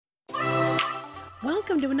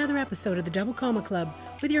Welcome to another episode of the Double Comma Club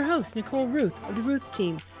with your host, Nicole Ruth of the Ruth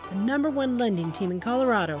Team, the #1 lending team in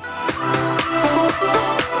Colorado.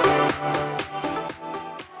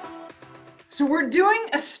 So we're doing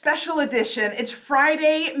a special edition. It's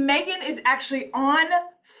Friday. Megan is actually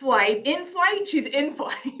she's in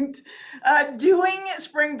flight, doing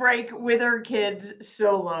spring break with her kids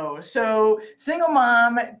solo. So single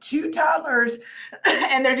mom, 2 toddlers,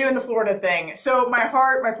 and they're doing the Florida thing. So my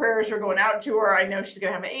prayers are going out to her. I know she's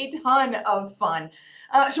gonna have a ton of fun.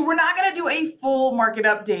 So we're not gonna do a full market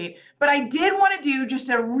update, but I did wanna do just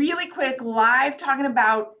a really quick live talking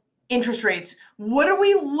about interest rates. What are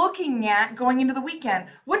we looking at going into the weekend?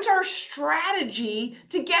 What's our strategy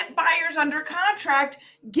to get buyers under contract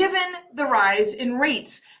given the rise in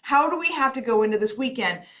rates? How do we have to go into this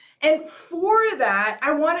weekend? And for that,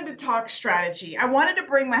 I wanted to talk strategy. I wanted to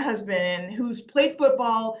bring my husband in, who's played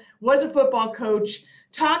football, was a football coach,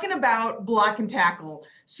 talking about block and tackle.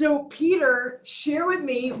 So Peter, share with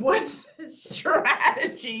me what's the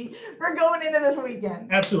strategy for going into this weekend?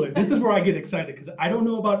 Absolutely. This is where I get excited because I don't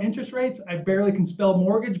know about interest rates. I barely can spell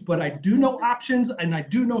mortgage, but I do know options and I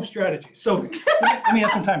do know strategy. So let me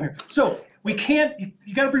have some time here. So we can't,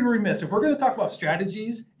 you got to be remiss. If we're going to talk about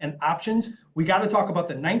strategies and options, we got to talk about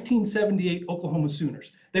the 1978 Oklahoma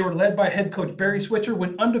Sooners. They were led by head coach Barry Switzer,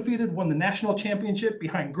 went undefeated, won the national championship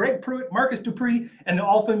behind Greg Pruitt, Marcus Dupree, and the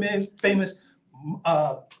all-famous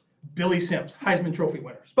Billy Sims, Heisman Trophy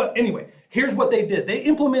winners. But anyway, here's what they did. They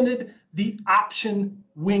implemented the option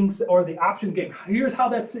wings or the option game. Here's how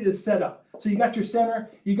that is set up. So you got your center,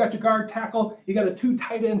 you got your guard tackle, you got a 2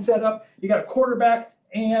 tight end setup, you got a quarterback,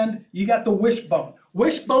 and you got the wishbone.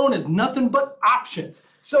 Wishbone is nothing but options.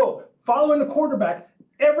 So following the quarterback,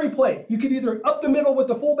 every play, you could either up the middle with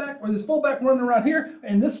the fullback or this fullback running around here,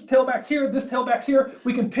 and this tailback's here, this tailback's here.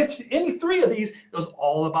 We can pitch to any 3 of these. It was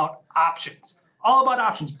all about options. All about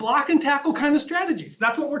options. Block and tackle kind of strategies.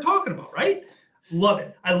 That's what we're talking about, right? Love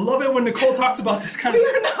it. I love it when Nicole talks about this kind of...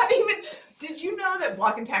 We're not even... Did you know that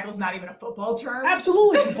block and tackle is not even a football term?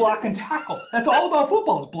 Absolutely, block and tackle. That's all about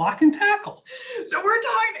football, is block and tackle. So we're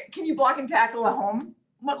talking, can you block and tackle at home?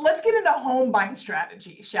 Let's get into home buying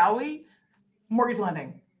strategy, shall we? Mortgage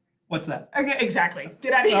lending. What's that? Okay, exactly.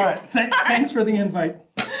 Get out of here. All right, thanks for the invite.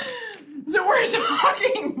 So we're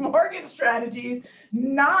talking mortgage strategies,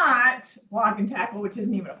 not block and tackle, which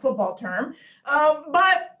isn't even a football term.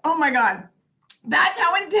 But, oh my God. That's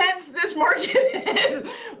how intense this market is.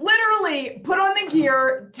 Literally, put on the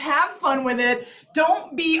gear, have fun with it.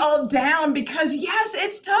 Don't be all down because yes,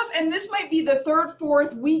 it's tough. And this might be the 3rd,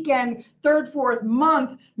 4th weekend, 3rd, 4th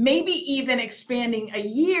month, maybe even expanding a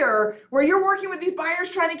year where you're working with these buyers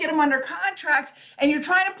trying to get them under contract and you're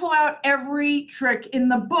trying to pull out every trick in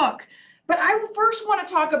the book. But I first want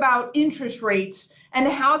to talk about interest rates and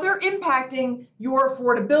how they're impacting your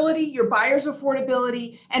affordability, your buyer's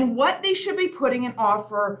affordability, and what they should be putting an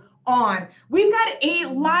offer on. We've got a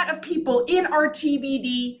lot of people in our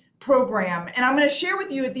TBD program, and I'm going to share with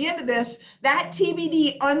you at the end of this, that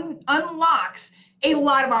TBD unlocks a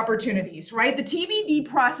lot of opportunities, right? The TBD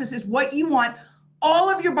process is what you want all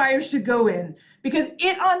of your buyers to go in because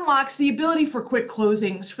it unlocks the ability for quick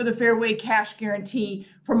closings, for the Fairway Cash Guarantee,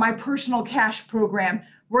 for my personal cash program.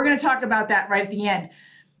 We're going to talk about that right at the end.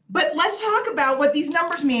 But let's talk about what these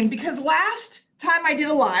numbers mean because last time I did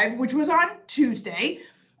a live, which was on Tuesday,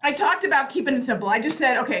 I talked about keeping it simple. I just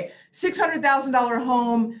said, okay, $600,000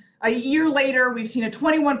 home. A year later, we've seen a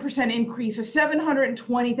 21% increase, a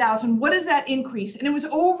 $720,000. What is that increase? And it was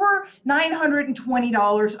over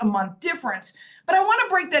 $920 a month difference. But I want to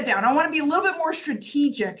break that down. I want to be a little bit more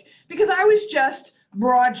strategic because I was just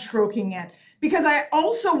broad stroking it. Because I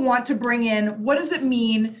also want to bring in what does it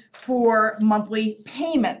mean for monthly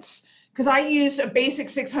payments? Because I used a basic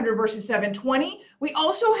 600 versus 720. We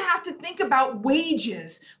also have to think about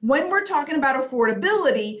wages. When we're talking about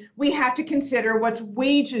affordability, we have to consider what's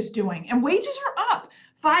wages doing. And wages are up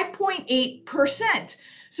 5.8%.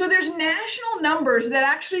 So there's national numbers that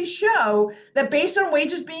actually show that based on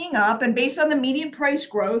wages being up and based on the median price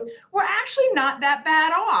growth, we're actually not that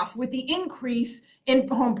bad off with the increase in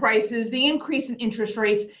home prices, the increase in interest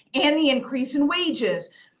rates, and the increase in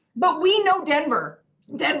wages. But we know Denver.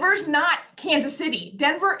 Denver's not Kansas City.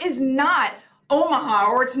 Denver is not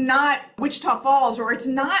Omaha, or it's not Wichita Falls, or it's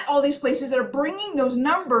not all these places that are bringing those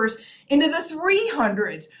numbers into the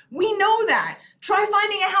 300s. We know that. Try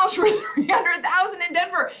finding a house for 300,000 in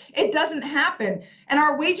Denver. It doesn't happen. And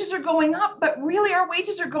our wages are going up, but really our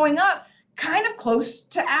wages are going up kind of close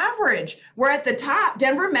to average. We're at the top.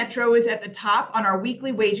 Denver Metro is at the top on our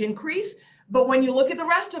weekly wage increase. But when you look at the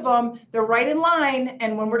rest of them, they're right in line.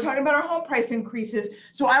 And when we're talking about our home price increases,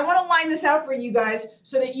 so I want to line this out for you guys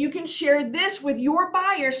so that you can share this with your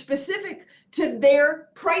buyers specific to their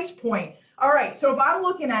price point. All right, so if I'm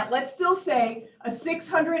looking at, let's still say a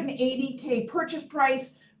 $680K purchase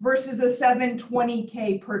price versus a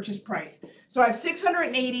 $720K purchase price. So I have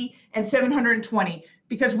 680 and 720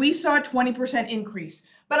 because we saw a 20% increase.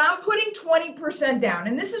 But I'm putting 20% down,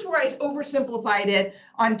 and this is where I oversimplified it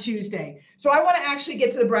on Tuesday. So I want to actually get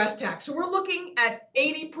to the brass tacks. So we're looking at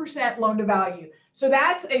 80% loan to value. So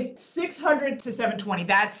that's a 600 to 720.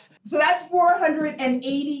 That's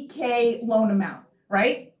 480K loan amount,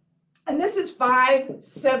 right? And this is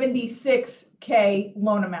 576K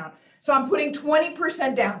loan amount. So I'm putting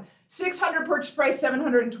 20% down. 600 purchase price,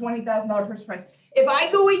 $720,000 purchase price. If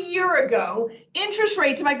I go a year ago, interest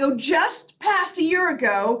rates, if I go just past a year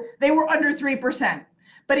ago, they were under 3%.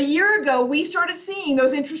 But a year ago, we started seeing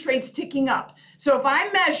those interest rates ticking up. So if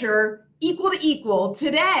I measure equal to equal,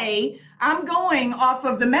 today, I'm going off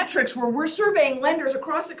of the metrics where we're surveying lenders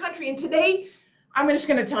across the country. And today, I'm just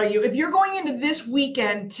going to tell you, if you're going into this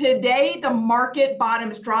weekend, today the market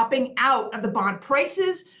bottom is dropping out of the bond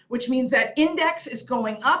prices, which means that index is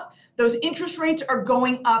going up. Those interest rates are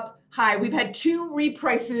going up high. We've had 2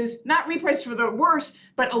 reprices, not reprices for the worse,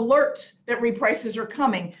 but alerts that reprices are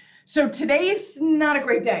coming. So today is not a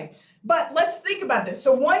great day. But let's think about this.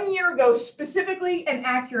 So 1 year ago, specifically and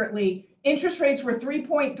accurately, interest rates were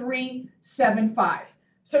 3.375.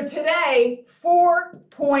 So today,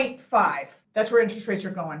 4.5. That's where interest rates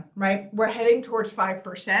are going, right? We're heading towards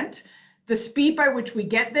 5%. The speed by which we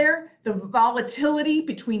get there, the volatility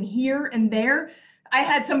between here and there. I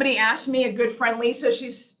had somebody ask me, a good friend, Lisa, she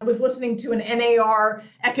was listening to an NAR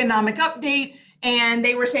economic update, and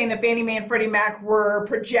they were saying that Fannie Mae and Freddie Mac were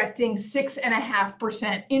projecting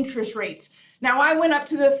 6.5% interest rates. Now, I went up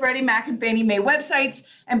to the Freddie Mac and Fannie Mae websites,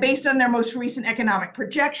 and based on their most recent economic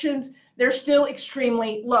projections, they're still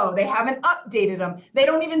extremely low. They haven't updated them. They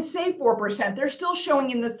don't even say 4%. They're still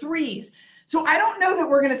showing in the 3s. So I don't know that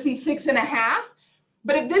we're going to see 6.5,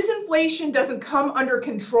 but if this inflation doesn't come under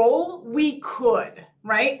control, we could,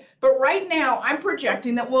 right? But right now, I'm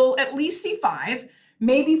projecting that we'll at least see 5,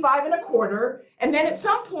 maybe 5.25, and then at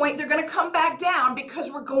some point they're going to come back down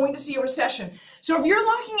because we're going to see a recession. So if you're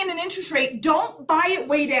locking in an interest rate, don't buy it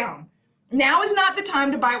way down. Now is not the time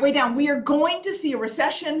to buy it way down. We are going to see a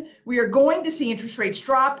recession. We are going to see interest rates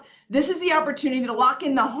drop. This is the opportunity to lock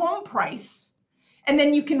in the home price, and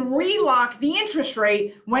then you can relock the interest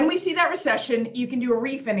rate. When we see that recession, you can do a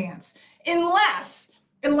refinance. Unless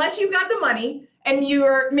you've got the money and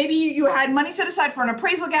maybe you had money set aside for an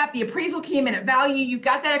appraisal gap, the appraisal came in at value, you've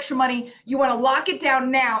got that extra money, you want to lock it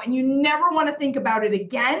down now and you never want to think about it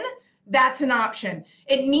again. That's an option.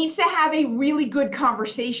 It needs to have a really good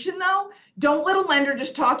conversation though. Don't let a lender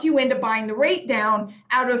just talk you into buying the rate down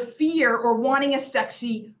out of fear or wanting a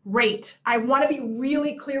sexy rate. I want to be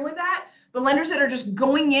really clear with that. The lenders that are just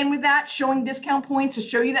going in with that, showing discount points to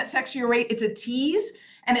show you that sexier rate, it's a tease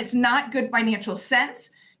and it's not good financial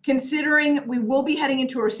sense. Considering we will be heading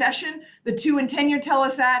into a recession, the 2 and 10 year tell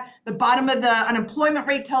us that, the bottom of the unemployment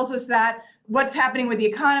rate tells us that, what's happening with the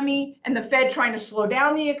economy and the Fed trying to slow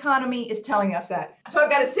down the economy is telling us that. So I've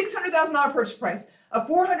got a $600,000 purchase price, a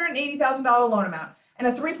 $480,000 loan amount, and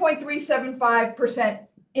a 3.375%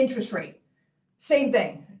 interest rate. Same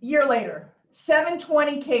thing, year later,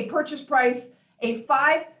 720K purchase price, a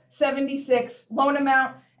 576 loan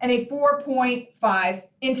amount, and a 4.5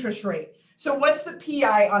 interest rate. So what's the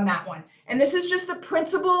PI on that one? And this is just the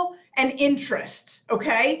principal and interest,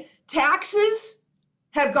 okay? Taxes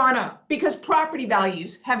have gone up because property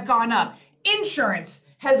values have gone up. Insurance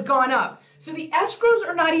has gone up. So the escrows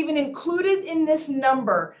are not even included in this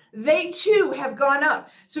number. They too have gone up.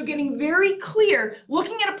 So getting very clear,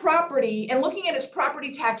 looking at a property and looking at its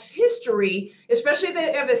property tax history, especially if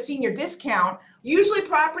they have a senior discount, usually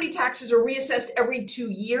property taxes are reassessed every 2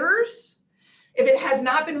 years. If it has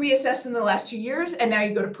not been reassessed in the last 2 years and now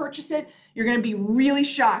you go to purchase it, you're going to be really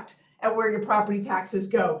shocked at where your property taxes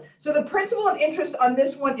go. So the principal and interest on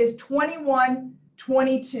this one is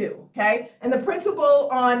 $21.22, okay? And the principal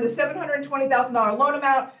on the $720,000 loan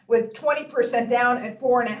amount with 20% down at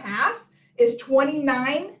 4.5 is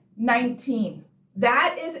 $29.19.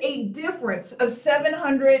 That is a difference of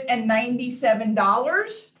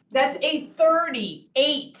 $797. That's a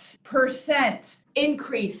 38%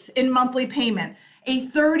 increase in monthly payment. A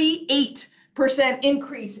 38%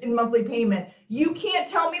 increase in monthly payment. You can't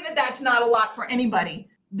tell me that that's not a lot for anybody.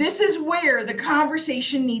 This is where the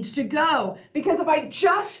conversation needs to go. Because if I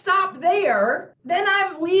just stop there, then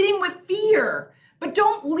I'm leading with fear. But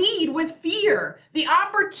don't lead with fear. The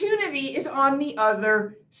opportunity is on the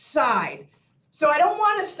other side. So I don't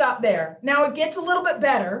want to stop there. Now it gets a little bit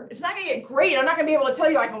better. It's not going to get great. I'm not going to be able to tell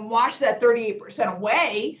you I can wash that 38%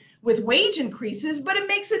 away with wage increases, but it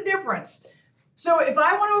makes a difference. So if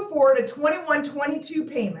I want to afford a 21-22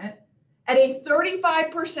 payment at a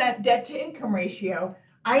 35% debt to income ratio,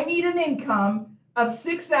 I need an income of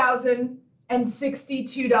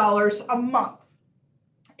 $6,062 a month.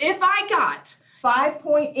 If I got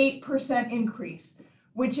 5.8% increase,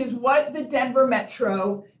 which is what the Denver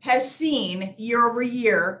Metro has seen year over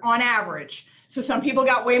year on average. So some people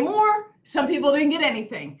got way more, some people didn't get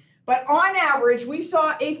anything. But on average, we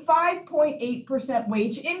saw a 5.8%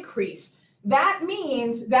 wage increase. That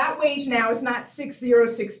means that wage now is not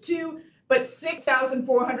 $6,062, but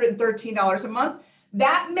 $6,413 a month.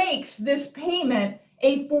 That makes this payment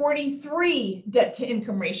a 43 debt to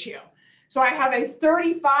income ratio. So I have a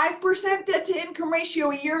 35% debt to income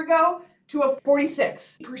ratio a year ago to a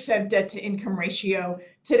 46% debt to income ratio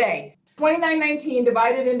today. 2919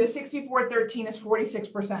 divided into 6413 is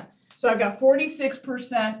 46%. So I've got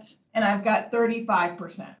 46% and I've got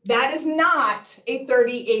 35%. That is not a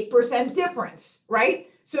 38% difference, right?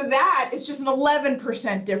 So that is just an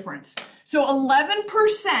 11% difference. So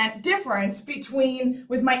 11% difference between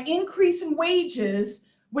with my increase in wages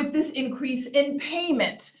with this increase in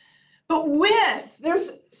payment. But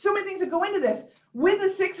there's so many things that go into this. With a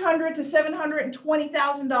 $600,000 to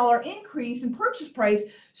 $720,000 increase in purchase price,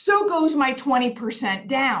 so goes my 20%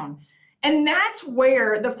 down. And that's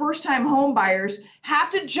where the first-time home buyers have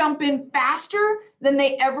to jump in faster than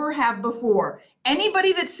they ever have before.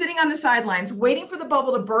 Anybody that's sitting on the sidelines waiting for the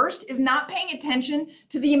bubble to burst is not paying attention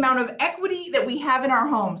to the amount of equity that we have in our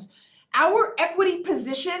homes. Our equity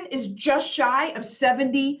position is just shy of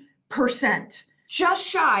 70%. Just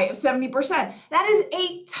shy of 70%. That is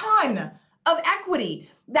a ton of equity.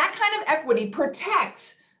 That kind of equity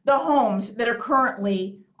protects the homes that are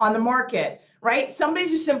currently on the market, right?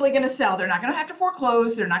 Somebody's just simply going to sell. They're not going to have to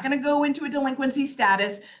foreclose. They're not going to go into a delinquency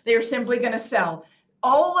status. They are simply going to sell.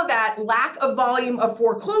 All of that lack of volume of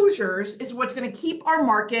foreclosures is what's going to keep our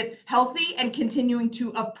market healthy and continuing to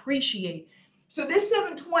appreciate. So this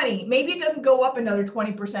 720, maybe it doesn't go up another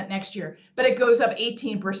 20% next year, but it goes up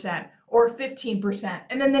 18% or 15%.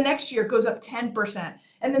 And then the next year it goes up 10%.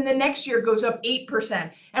 And then the next year it goes up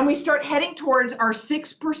 8%. And we start heading towards our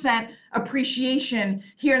 6% appreciation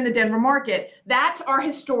here in the Denver market. That's our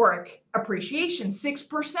historic appreciation,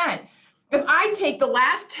 6%. If I take the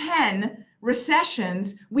last 10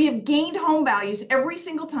 recessions, we have gained home values every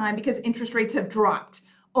single time because interest rates have dropped.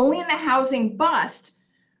 Only in the housing bust,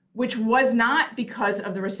 which was not because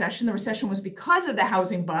of the recession was because of the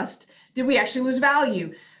housing bust, did we actually lose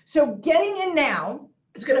value. So getting in now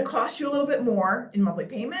is going to cost you a little bit more in monthly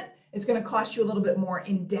payment. It's going to cost you a little bit more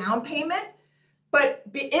in down payment. But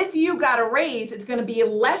if you got a raise, it's going to be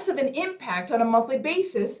less of an impact on a monthly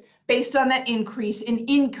basis based on that increase in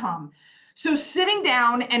income. So sitting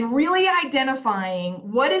down and really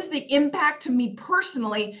identifying what is the impact to me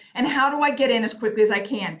personally and how do I get in as quickly as I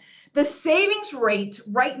can. The savings rate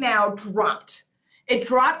right now dropped. It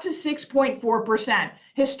dropped to 6.4%.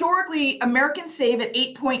 Historically, Americans save at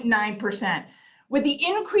 8.9%. With the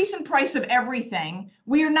increase in price of everything,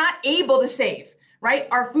 we are not able to save, right?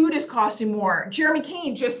 Our food is costing more. Jeremy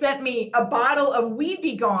Kane just sent me a bottle of Weed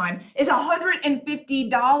Be Gone. It's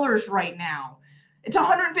 $150 right now. It's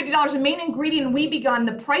 $150. The main ingredient in Weed Be Gone,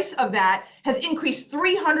 the price of that has increased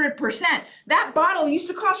 300%. That bottle used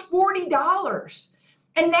to cost $40.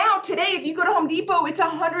 And now today, if you go to Home Depot, it's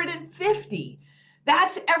 $150.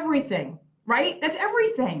 That's everything, right? That's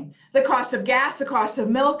everything. The cost of gas, the cost of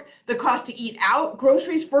milk, the cost to eat out,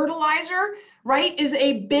 groceries, fertilizer, right, is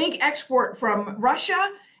a big export from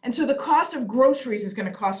Russia. And so the cost of groceries is going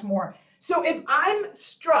to cost more. So if I'm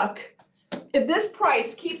struck, if this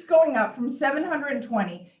price keeps going up from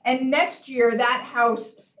 720 and next year that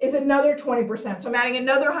house is another 20%. So I'm adding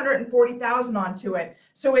another 140,000 onto it.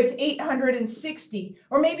 So it's 860,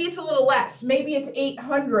 or maybe it's a little less. Maybe it's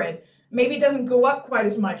 800. Maybe it doesn't go up quite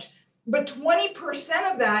as much, but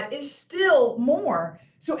 20% of that is still more.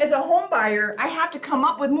 So as a home buyer, I have to come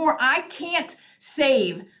up with more. I can't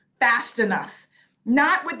save fast enough.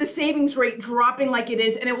 Not with the savings rate dropping like it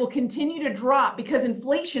is, and it will continue to drop because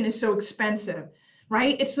inflation is so expensive,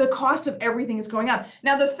 right? It's the cost of everything is going up.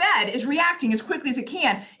 Now the Fed is reacting as quickly as it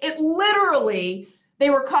can. It literally, they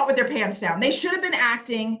were caught with their pants down. They should have been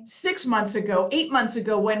acting 6 months ago, 8 months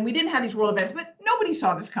ago when we didn't have these world events, but nobody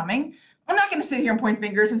saw this coming. I'm not going to sit here and point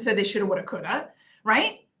fingers and say they shoulda, woulda, coulda,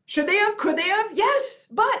 right? Should they have? Could they have? Yes,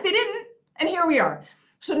 but they didn't. And here we are.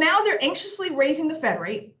 So now they're anxiously raising the Fed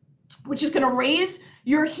rate. which is going to raise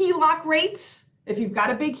your HELOC rates. If you've got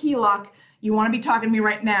a big HELOC, you want to be talking to me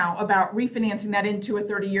right now about refinancing that into a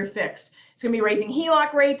 30-year fixed. It's going to be raising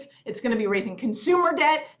HELOC rates. It's going to be raising consumer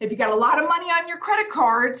debt. If you've got a lot of money on your credit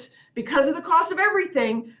cards because of the cost of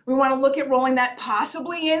everything, we want to look at rolling that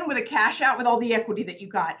possibly in with a cash out with all the equity that you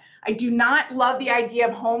got. I do not love the idea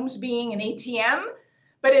of homes being an ATM,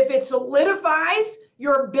 but if it solidifies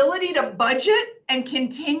your ability to budget and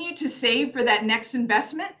continue to save for that next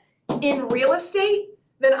investment in real estate,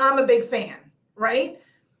 then I'm a big fan, right?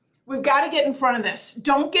 We've got to get in front of this.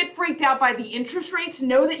 Don't get freaked out by the interest rates.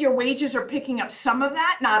 Know that your wages are picking up some of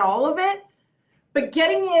that, not all of it. But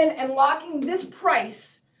getting in and locking this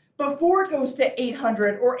price before it goes to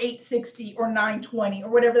 800 or 860 or 920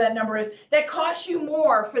 or whatever that number is, that costs you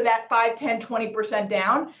more for that 5, 10, 20%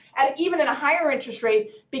 down, at even at a higher interest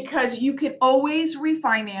rate, because you can always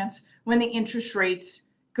refinance when the interest rates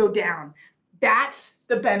go down. That's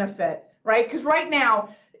the benefit, right? Because right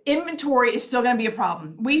now, inventory is still going to be a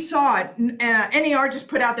problem. We saw it. NAR just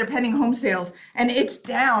put out their pending home sales, and it's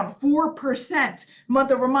down 4%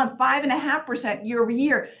 month over month, 5.5% year over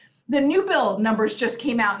year. The new build numbers just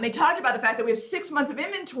came out, and they talked about the fact that we have 6 months of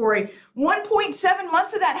inventory. 1.7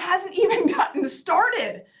 months of that hasn't even gotten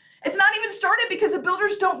started. It's not even started because the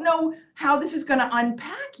builders don't know how this is going to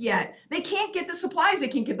unpack yet. They can't get the supplies. They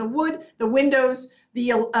can't get the wood, the windows,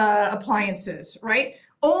 the appliances, right?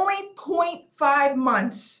 Only 0.5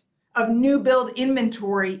 months of new build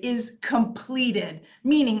inventory is completed,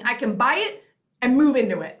 meaning I can buy it and move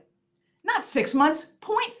into it. Not 6 months,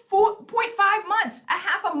 0.5 months, a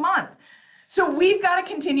half a month. So we've got to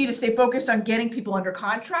continue to stay focused on getting people under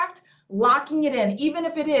contract, locking it in, even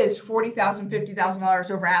if it is $40,000,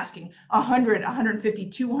 $50,000 over asking, $100,000,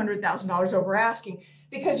 $150,000, $200,000 over asking,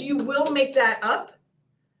 because you will make that up.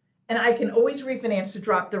 And I can always refinance to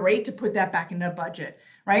drop the rate to put that back into a budget,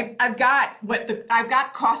 right? I've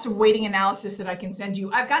got cost of waiting analysis that I can send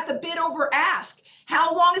you. I've got the bid over ask.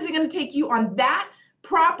 How long is it going to take you on that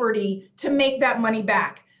property to make that money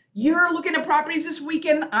back? You're looking at properties this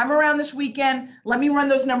weekend. I'm around this weekend. Let me run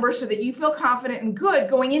those numbers so that you feel confident and good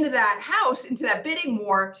going into that house, into that bidding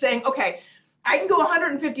war, saying, okay, I can go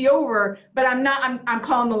 150 over, but I'm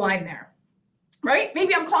calling the line there. Right?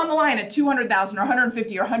 Maybe I'm calling the line at 200,000 or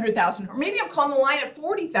 150 or 100,000, or maybe I'm calling the line at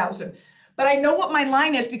 40,000, but I know what my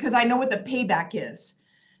line is because I know what the payback is.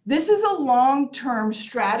 This is a long-term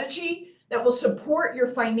strategy that will support your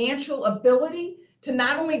financial ability to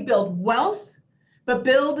not only build wealth, but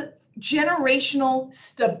build generational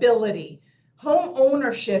stability. Home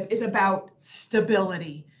ownership is about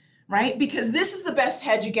stability, right? Because this is the best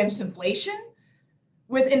hedge against inflation,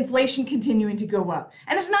 with inflation continuing to go up.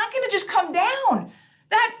 And it's not going to just come down.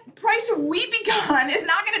 That price of wheat pecan is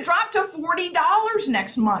not going to drop to $40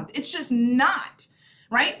 next month. It's just not,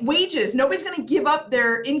 right? Wages, nobody's going to give up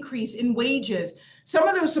their increase in wages. Some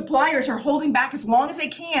of those suppliers are holding back as long as they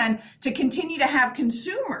can to continue to have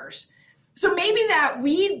consumers. So maybe that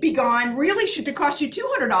weed begone really should cost you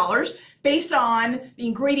 $200 based on the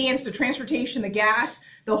ingredients, the transportation, the gas,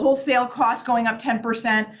 the wholesale cost going up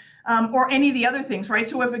 10%. Or any of the other things, right?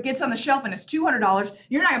 So if it gets on the shelf and it's $200,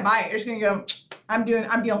 you're not gonna buy it. You're just gonna go, I'm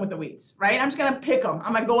dealing with the weeds, right? I'm just gonna pick them.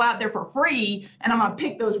 I'm gonna go out there for free and I'm gonna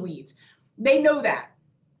pick those weeds. They know that.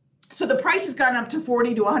 So the price has gotten up to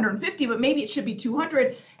 40 to 150, but maybe it should be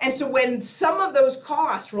 200. And so when some of those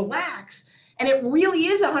costs relax and it really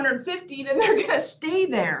is 150, then they're gonna stay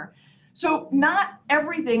there. So not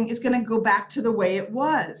everything is gonna go back to the way it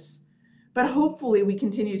was. But hopefully we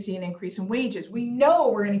continue to see an increase in wages. We know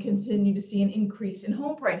we're going to continue to see an increase in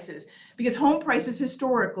home prices because home prices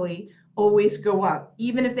historically always go up,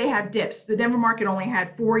 even if they have dips. The Denver market only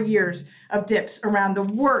had 4 years of dips around the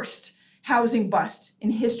worst housing bust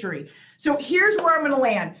in history. So here's where I'm going to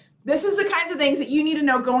land. This is the kinds of things that you need to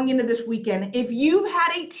know going into this weekend. If you've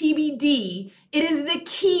had a TBD, it is the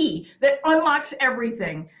key that unlocks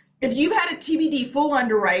everything. If you've had a TBD full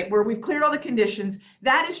underwrite where we've cleared all the conditions,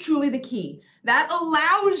 that is truly the key. That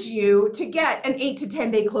allows you to get an 8 to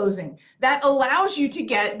 10 day closing. That allows you to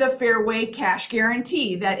get the Fairway cash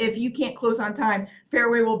guarantee that if you can't close on time,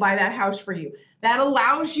 Fairway will buy that house for you. That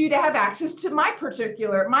allows you to have access to my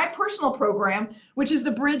personal program, which is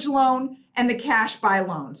the bridge loan and the cash buy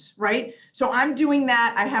loans, right? So I'm doing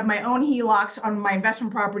that. I have my own HELOCs on my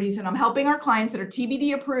investment properties, and I'm helping our clients that are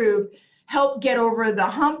TBD approved help get over the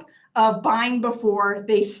hump of buying before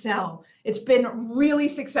they sell. It's been really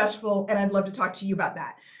successful, and I'd love to talk to you about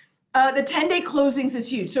that. The 10-day closings is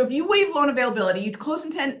huge. So if you waive loan availability, you close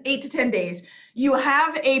in 8 to 10 days, you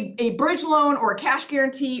have a bridge loan or a cash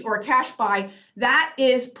guarantee or a cash buy, that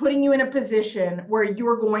is putting you in a position where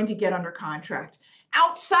you're going to get under contract.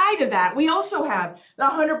 Outside of that, we also have the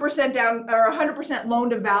 100% down or 100% loan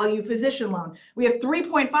to value physician loan. We have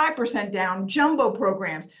 3.5% down jumbo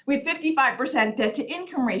programs. We have 55% debt to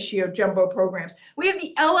income ratio jumbo programs. We have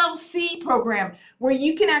the LLC program where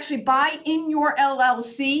you can actually buy in your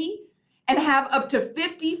LLC and have up to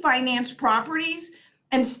 50 financed properties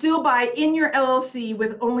and still buy in your LLC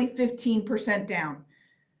with only 15% down.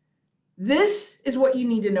 This is what you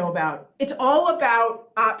need to know about. It's all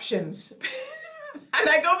about options. And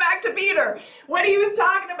I go back to Peter, what he was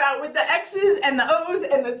talking about with the X's and the O's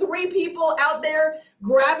and the 3 people out there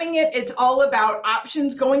grabbing it. It's all about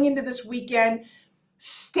options going into this weekend.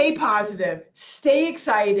 Stay positive, stay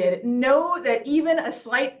excited. Know that even a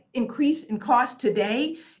slight increase in cost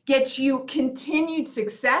today gets you continued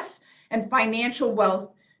success and financial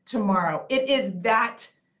wealth tomorrow. It is that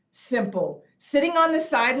simple. Sitting on the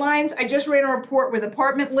sidelines, I just ran a report with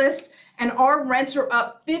Apartment List, and our rents are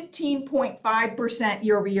up 15.5%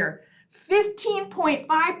 year over year.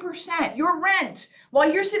 15.5% your rent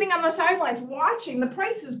while you're sitting on the sidelines watching the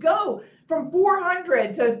prices go from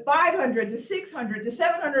 400 to 500 to 600 to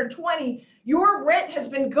 720. Your rent has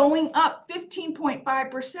been going up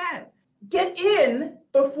 15.5%. Get in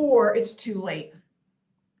before it's too late.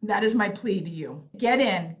 That is my plea to you. Get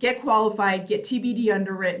in, get qualified, get TBD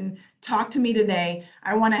underwritten. Talk to me today.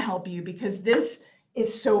 I want to help you because this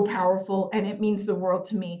is so powerful and it means the world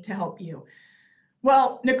to me to help you.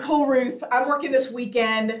 Well, Nicole Ruth, I'm working this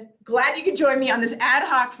weekend. Glad you could join me on this ad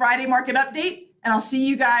hoc Friday market update, and I'll see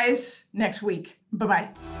you guys next week. Bye-bye.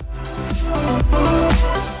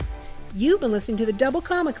 You've been listening to the Double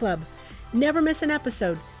Comma Club. Never miss an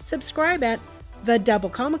episode. Subscribe at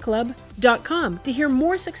thedoublecomaclub.com to hear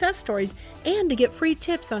more success stories and to get free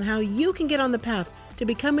tips on how you can get on the path to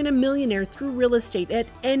becoming a millionaire through real estate at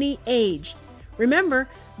any age. Remember,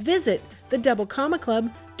 visit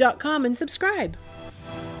thedoublecomaclub.com and subscribe.